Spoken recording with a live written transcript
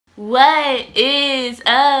What is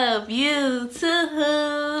up, YouTube?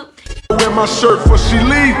 Wear my shirt before she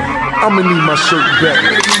leave. I'ma need my shirt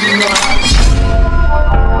back.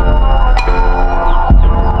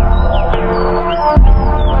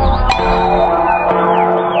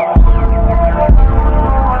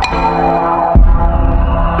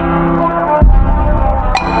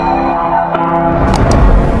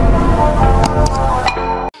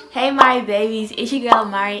 Mari babies, it's your girl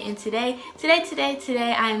Mari, and today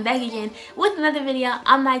I am back again with another video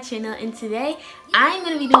on my channel. And today I'm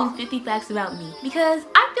going to be doing 50 facts about me, because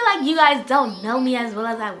I feel like you guys don't know me as well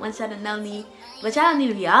as I want y'all to know me, but y'all don't need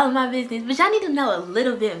to be all in my business, but y'all need to know a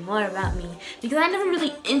little bit more about me, because I never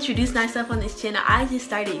really introduced myself on this channel. I just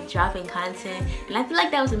started dropping content, and I feel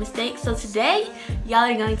like that was a mistake. So today y'all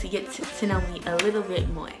are going to get to know me a little bit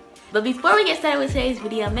more. But before we get started with today's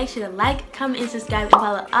video, make sure to like, comment, and subscribe, and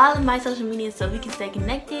follow all of my social media so we can stay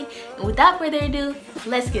connected. And without further ado,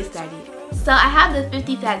 let's get started. So I have the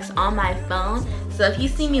 50 facts on my phone, so if you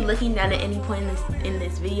see me looking down at any point in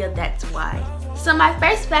this video, that's why. So my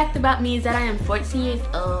first fact about me is that I am 14 years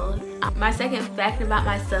old. My second fact about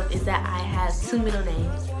myself is that I have 2 middle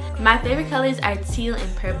names. My favorite colors are teal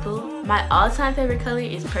and purple. My all-time favorite color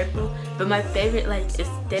is purple, but my favorite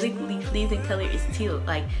aesthetically pleasing color is teal.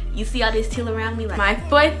 Like, you see all this teal around me? My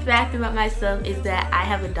fourth fact about myself is that I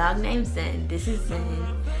have a dog named Zen. This is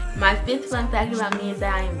Zen. My fifth fun fact about me is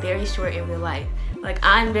that I am very short in real life. Like,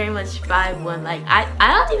 I'm very much 5'1". Like, I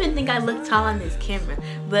don't even think I look tall on this camera,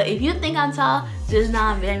 but if you think I'm tall, just know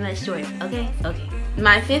I'm very much short. Okay.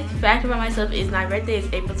 My fifth fact about myself is my birthday is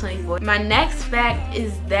April 24th. My next fact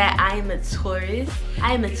is that I am a Taurus.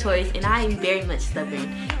 I am a Taurus, and I am very much stubborn.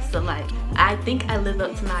 So like, I think I live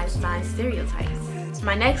up to my stereotypes.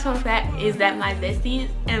 My next fun fact is that my bestie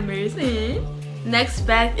is Emerson. Next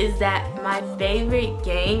fact is that my favorite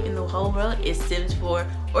game in the whole world is Sims 4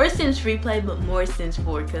 or Sims Freeplay, but more Sims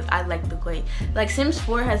 4 because I like the play. Like, Sims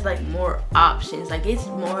 4 has like more options. Like, it's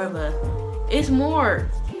more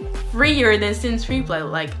freer than Sims Freeplay.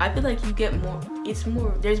 Like, I feel like you get more,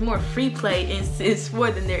 there's more free play in Sims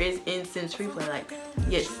 4 than there is in Sims Freeplay. Like,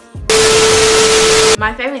 yes.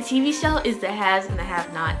 My favorite TV show is The Haves and the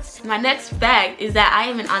Have-Nots. My next fact is that I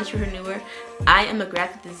am an entrepreneur. I am a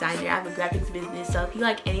graphic designer. I have a graphics business, so if you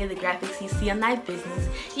like any of the graphics you see on my business,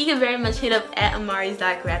 you can very much hit up at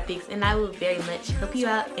amaris.graphics, and I will very much help you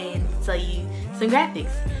out and sell you some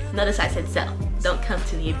graphics. Notice I said sell. Don't come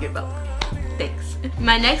to me if you're broke. Thanks.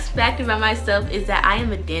 My next fact about myself is that I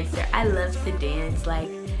am a dancer. I love to dance. Like,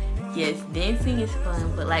 yes, dancing is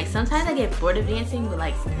fun, but like sometimes I get bored of dancing, but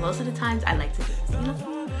like most of the times I like to dance, you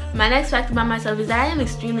know? My next fact about myself is that I am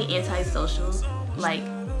extremely antisocial. Like,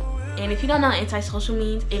 and if you don't know what antisocial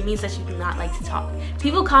means, it means that you do not like to talk.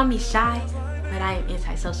 People call me shy, but I am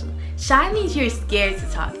antisocial. Shy means you're scared to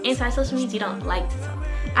talk. Antisocial means you don't like to talk.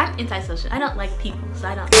 I'm antisocial. I don't like people, so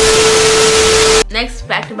I don't. Next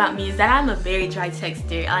fact about me is that I'm a very dry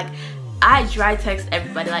texter. Like, I dry text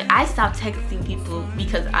everybody. Like, I stopped texting people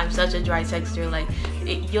because I'm such a dry texter. Like,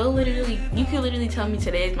 you can literally tell me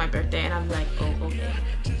today is my birthday, and I'm like, oh, okay,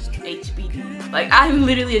 HBD. Like, I'm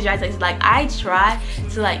literally a dry texter. Like, I try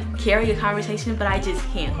to like carry a conversation, but I just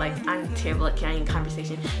can't. Like, I'm terrible at carrying a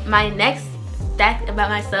conversation. My next fact about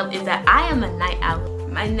myself is that I am a night owl.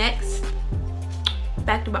 My next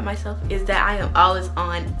fact about myself is that I am always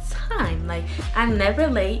on time. Like, I'm never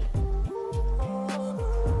late,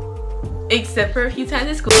 except for a few times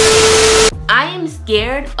at school. I am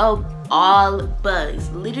scared of all bugs,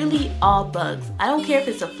 literally all bugs. I don't care if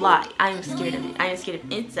it's a fly, I am scared of it. I am scared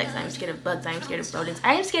of insects, I am scared of bugs, I am scared of rodents,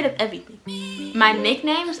 I am scared of everything. My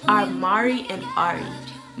nicknames are Mari and Ari.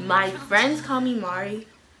 My friends call me Mari.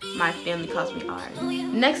 My family calls me Ari.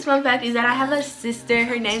 Next fun fact is that I have a sister.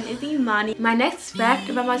 Her name is Imani. My next fact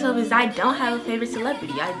about myself is I don't have a favorite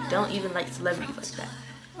celebrity. I don't even like celebrities like that.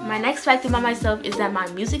 My next fact about myself is that my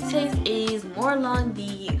music taste is more along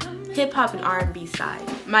the hip-hop and R&B side.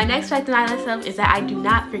 My next fact about myself is that I do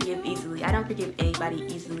not forgive easily. I don't forgive anybody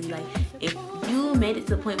easily. Like, if you made it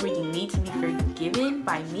to the point where you need to be forgiven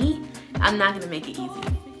by me, I'm not gonna make it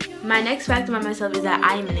easy. My next fact about myself is that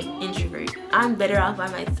I am an introvert. I'm better off by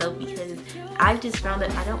myself because I've just found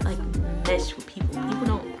that I don't like mesh with people. People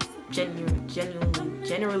don't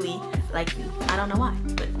generally like me. I don't know why,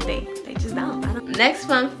 but they just don't. Next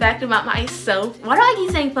fun fact about myself. Why do I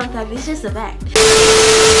keep saying fun fact? It's just a fact.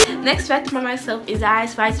 Next fact about myself is that I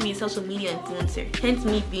aspire to be a social media influencer. Hence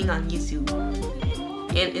me being on YouTube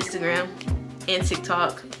and Instagram and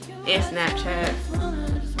TikTok and Snapchat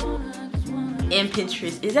and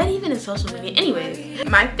Pinterest. Is that even a social media? Anyways,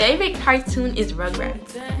 my favorite cartoon is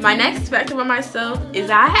Rugrats. My next fact about myself is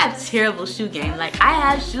that I have terrible shoe game. Like, I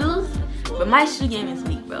have shoes, but my shoe game is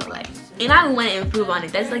weak, bro. Like, and I want to improve on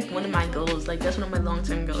it. That's like one of my goals. Like, that's one of my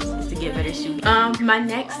long-term goals, is to get better shoe game. My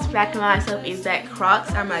next fact about myself is that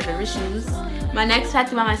Crocs are my favorite shoes. My next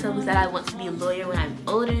fact about myself is that I want to be a lawyer when I'm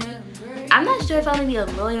older. I'm not sure if I want to be a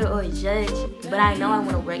lawyer or a judge, but I know I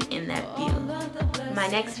want to work in that field. My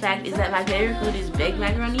next fact is that my favorite food is baked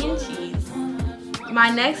macaroni and cheese. My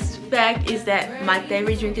next fact is that my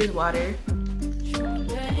favorite drink is water.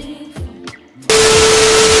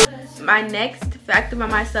 My next fact about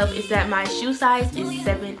myself is that my shoe size is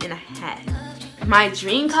 7.5. My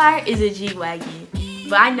dream car is a G-Wagon.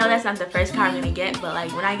 But I know that's not the first car I'm gonna get, but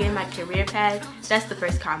like when I get in my career path, that's the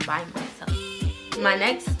first car I'm buying myself. My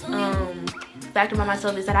next fact about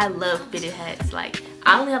myself is that I love fitted hats. Like,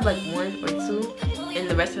 I only have like 1 or 2, and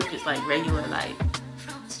the rest of it is like regular like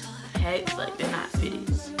hats. Like, they're not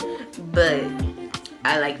fitted, but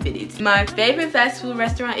I like fitted. My favorite fast food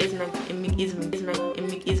restaurant is McDonald's,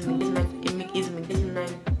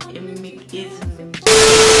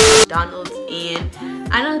 and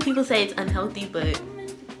I know people say it's unhealthy, but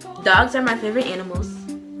dogs are my favorite animals.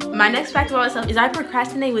 My next fact about myself is I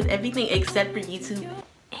procrastinate with everything except for YouTube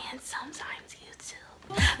and sometimes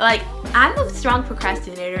YouTube. Like, I'm a strong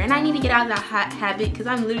procrastinator, and I need to get out of that habit because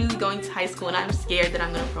I'm literally going to high school and I'm scared that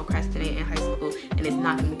I'm going to procrastinate in high school and it's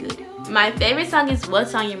not going to be good. My favorite song is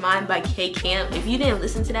What's on Your Mind by Camp. If you didn't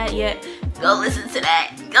listen to that yet, go listen to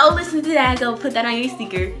that. Go listen to that. Go put that on your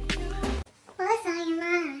speaker. What's on your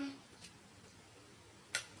mind?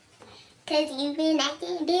 Cause you've been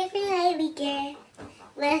acting different lately, girl.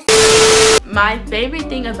 My favorite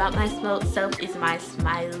thing about myself is my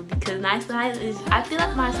smile, because my smile is, I feel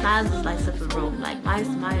like my smile is like such a room. Like, my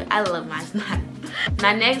smile, I love my smile.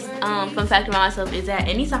 My next fun fact about myself is that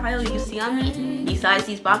any style you see on me, besides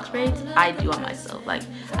these box braids, I do on myself. Like,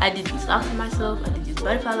 I did these locks on myself, I did these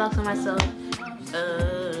butterfly locks on myself.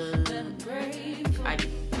 I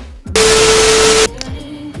did.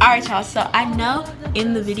 Alright, y'all, so I know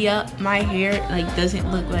in the video my hair like doesn't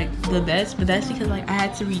look like the best, but that's because like I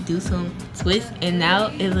had to redo some twists and now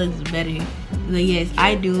it looks better. But yes,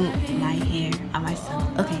 I do my hair on myself.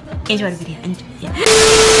 Okay, enjoy the video. Enjoy. Yeah.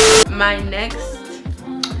 My next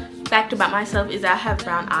fact about myself is that I have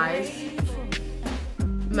brown eyes.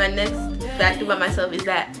 My next fact about myself is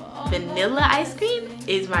that vanilla ice cream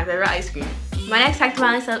is my favorite ice cream. My next fact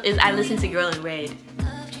about myself is I listen to Girl in Red.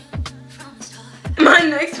 My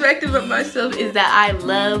next fact about myself is that I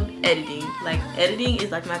love editing. Like, editing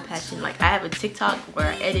is like my passion. Like, I have a TikTok where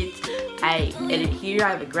I edit here.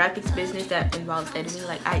 I have a graphics business that involves editing.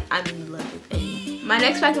 Like, I'm in love with editing. My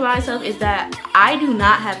next fact about myself is that I do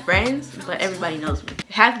not have friends, but everybody knows me.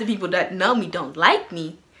 Half the people that know me don't like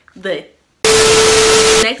me, but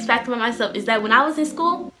next fact about myself is that when I was in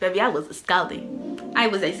school, baby, I was a scholar. I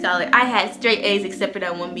was a scholar. I had straight A's except for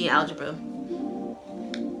that one being algebra.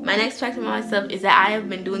 My next fact about myself is that I have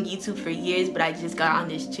been doing YouTube for years, but I just got on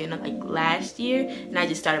this channel like last year, and I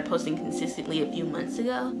just started posting consistently a few months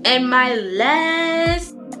ago. And my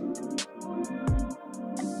last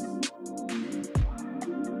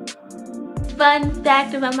fun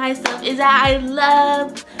fact about myself is that I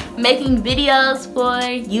love making videos for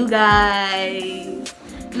you guys.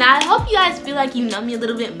 Now, I hope you guys feel like you know me a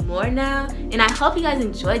little bit more now, and I hope you guys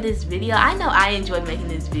enjoyed this video. I know I enjoyed making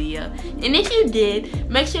this video, and if you did,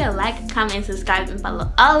 make sure to like, comment, and subscribe, and follow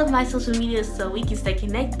all of my social media so we can stay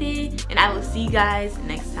connected, and I will see you guys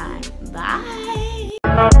next time. Bye!